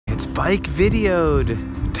It's bike videode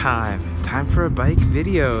time. Time for a bike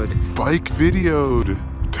videode. Bike videode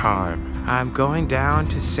time. I'm going down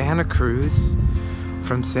to Santa Cruz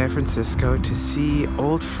from San Francisco to see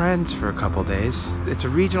old friends for a couple days. It's a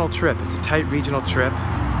regional trip. It's a tight regional trip.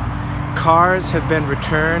 Cars have been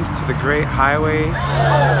returned to the Great Highway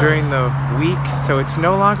during the week, so it's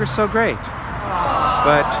no longer so great.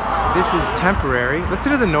 But this is temporary.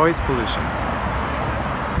 Listen to the noise pollution.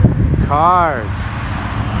 Cars.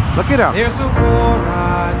 Look at them. There's a war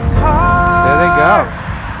on cars. There they go.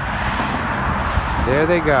 There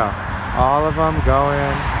they go. All of them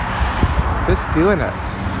going. Just doing it.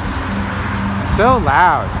 So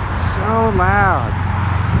loud. So loud.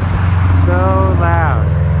 So loud.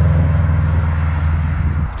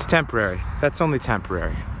 It's temporary. That's only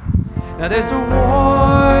temporary. Now there's a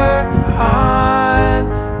war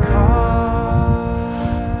on cars.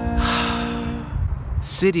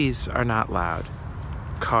 Cities are not loud.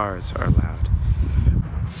 Cars are loud.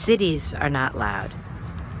 Cities are not loud.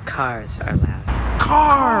 Cars are loud.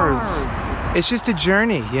 Cars! It's just a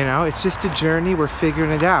journey, you know? It's just a journey. We're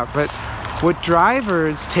figuring it out. But what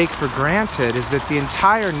drivers take for granted is that the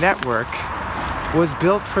entire network was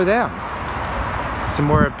built for them. Some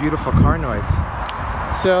more beautiful car noise.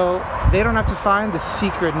 So they don't have to find the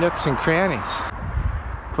secret nooks and crannies.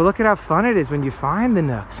 But look at how fun it is when you find the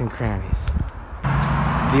nooks and crannies.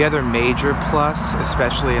 The other major plus,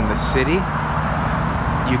 especially in the city,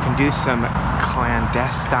 you can do some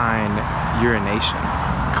clandestine urination.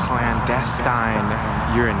 Clandestine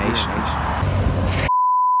urination.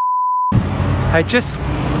 I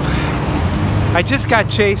just got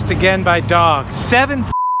chased again by dogs. 7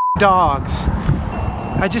 dogs.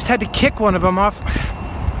 I just had to kick one of them off.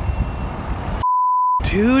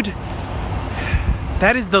 Dude,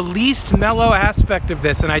 that is the least mellow aspect of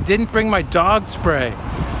this, and I didn't bring my dog spray.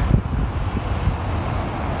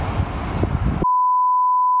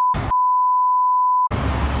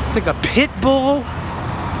 It's like a pit bull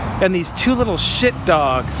and these 2 little shit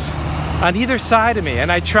dogs on either side of me.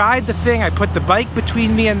 And I tried the thing, I put the bike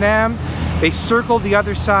between me and them. They circled the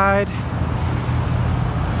other side.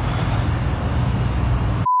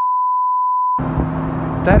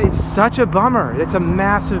 That is such a bummer. It's a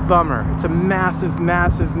massive bummer. It's a massive,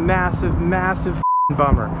 massive, massive, massive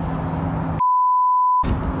bummer.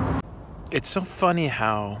 It's so funny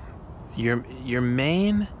how your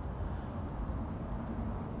main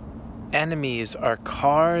enemies are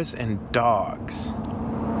cars and dogs.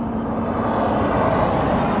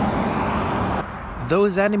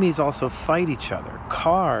 Those enemies also fight each other.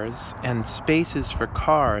 Cars and spaces for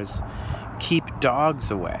cars keep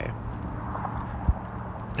dogs away.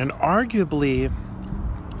 And arguably,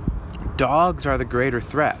 dogs are the greater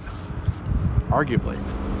threat. Arguably.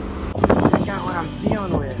 Check out what I'm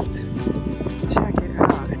dealing with. Check it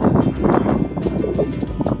out.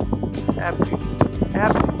 Epic.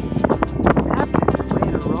 Epic.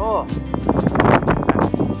 Way to roll.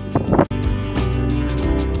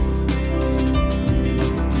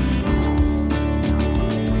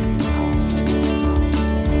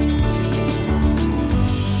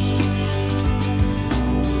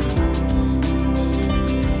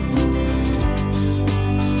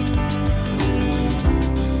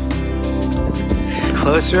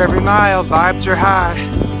 Closer every mile, vibes are high.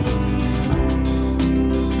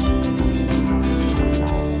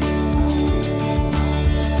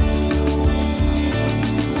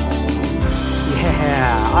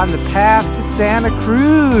 Yeah, on the path to Santa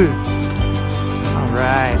Cruz. All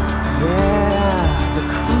right, yeah, the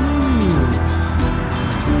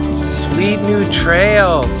Cruz. Sweet new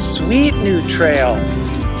trail, sweet new trail.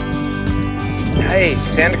 Hey,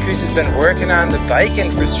 Santa Cruz has been working on the bike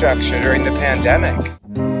infrastructure during the pandemic.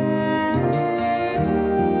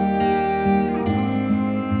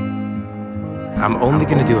 I'm only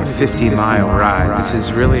going to do a 50-mile ride. This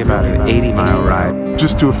is really about an 80-mile ride.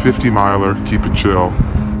 Just do a 50-miler, keep it chill.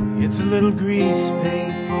 It's a little grease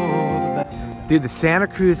paint for the... Dude, the Santa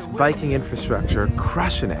Cruz biking infrastructure,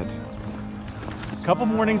 crushing it. A couple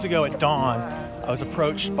mornings ago at dawn, I was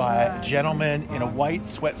approached by a gentleman in a white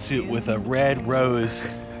sweatsuit with a red rose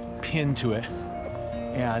pinned to it.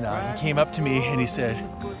 And he came up to me and he said,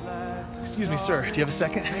 "Excuse me, sir, do you have a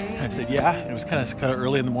second?" And I said, "Yeah." And it was kind of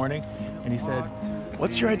early in the morning. And he said,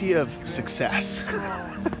 "What's your idea of success?"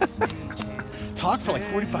 Talked for like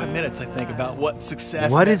 45 minutes, I think, about what success.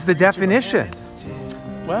 What is the definition?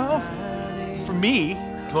 Well, for me, do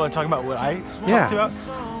you want to talk about what I talked about?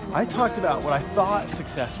 I talked about what I thought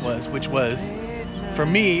success was, which was, for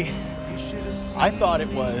me, I thought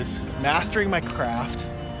it was mastering my craft,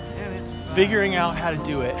 figuring out how to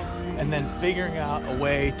do it, and then figuring out a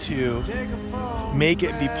way to make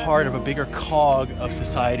it be part of a bigger cog of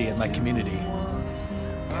society in my community.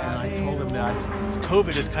 And I told him that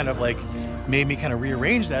COVID has kind of like made me kind of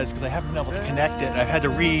rearrange that, is because I haven't been able to connect it. I've had to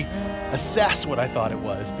reassess what I thought it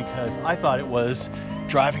was, because I thought it was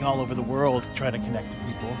driving all over the world trying to connect to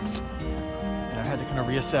people. And I had to kind of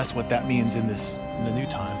reassess what that means in the new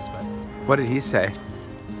times. But What did he say?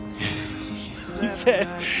 he said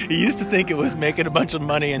he used to think it was making a bunch of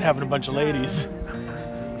money and having a bunch of ladies,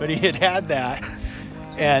 but he had that,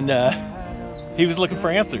 and he was looking for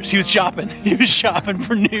answers. He was shopping. He was shopping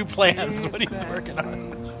for new plans. What he was working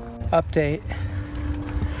on. Update.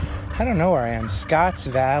 I don't know where I am. Scotts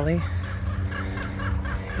Valley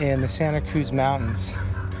in the Santa Cruz Mountains.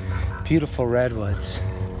 Beautiful redwoods.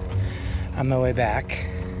 On my way back.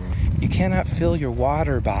 You cannot fill your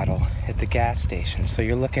water bottle at the gas station, so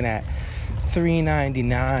you're looking at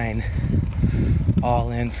 $3.99 all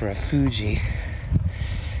in for a Fuji.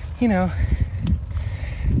 You know,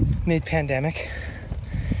 mid-pandemic,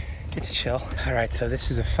 it's chill. All right, so this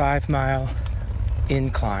is a 5-mile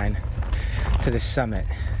incline to the summit.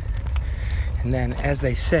 And then, as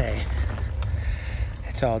they say,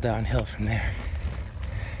 it's all downhill from there.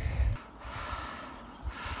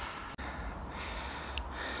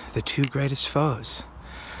 The two greatest foes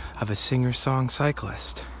of a singer-song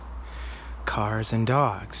cyclist: cars and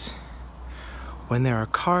dogs. When there are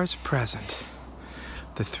cars present,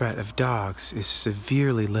 the threat of dogs is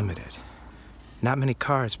severely limited. Not many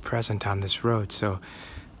cars present on this road, so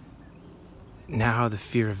now the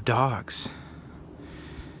fear of dogs.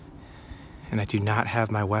 And I do not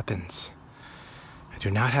have my weapons. I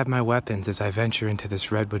do not have my weapons as I venture into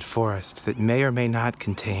this redwood forest that may or may not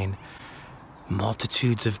contain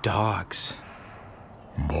multitudes of dogs.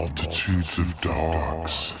 Multitudes of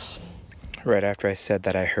dogs. Right after I said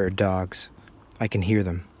that, I heard dogs. I can hear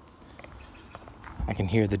them. I can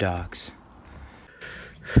hear the dogs.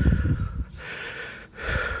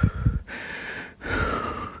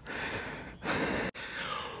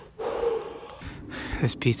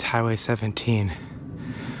 This beats Highway 17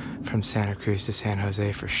 from Santa Cruz to San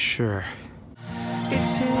Jose for sure.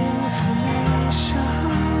 It's information.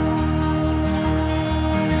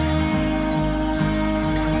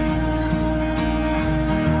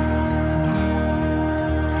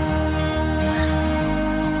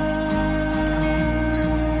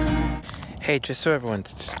 Hey, just so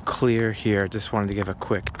everyone's clear here, just wanted to give a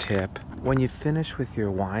quick tip. When you finish with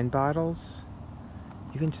your wine bottles,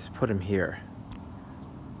 you can just put them here.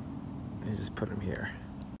 You just put them here.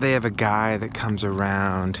 They have a guy that comes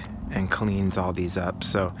around and cleans all these up,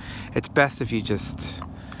 so it's best if you just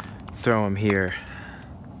throw them here.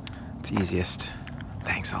 It's easiest.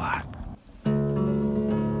 Thanks a lot.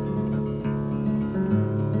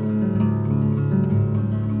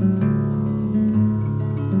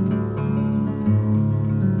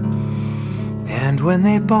 And when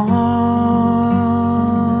they bombed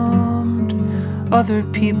other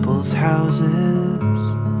people's houses,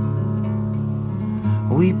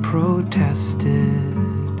 we protested,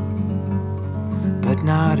 but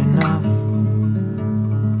not enough.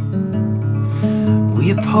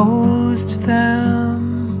 We opposed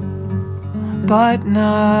them, but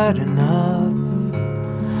not enough.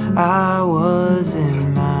 I was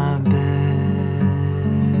in my bed,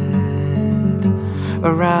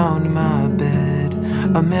 around my bed,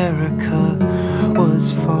 America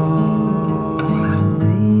was falling.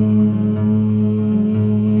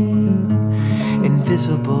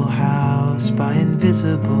 Invisible house by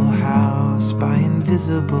invisible house by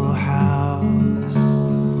invisible house.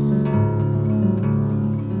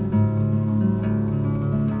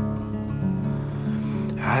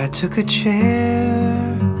 I took a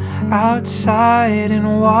chair outside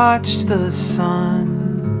and watched the sun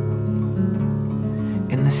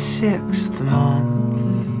in the 6th month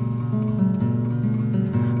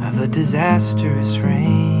of a disastrous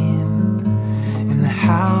reign in the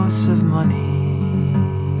house of money,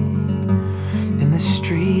 in the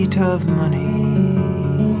street of money,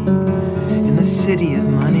 in the city of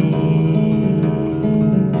money,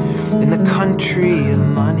 in the country of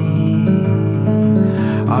money,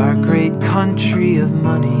 our great country of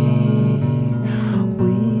money.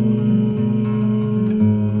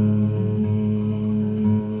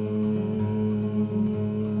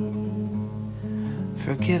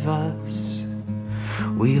 Forgive us,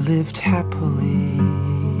 we lived happily,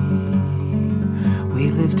 we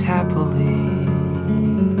lived happily,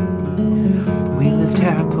 we lived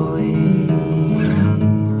happily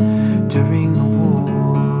during the war,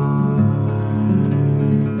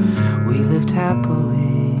 we lived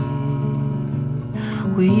happily,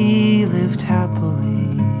 we lived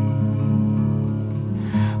happily.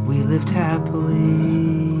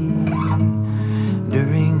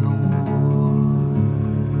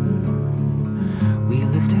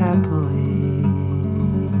 happily.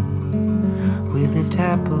 We lived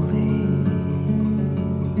happily.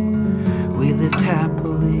 We lived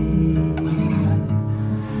happily.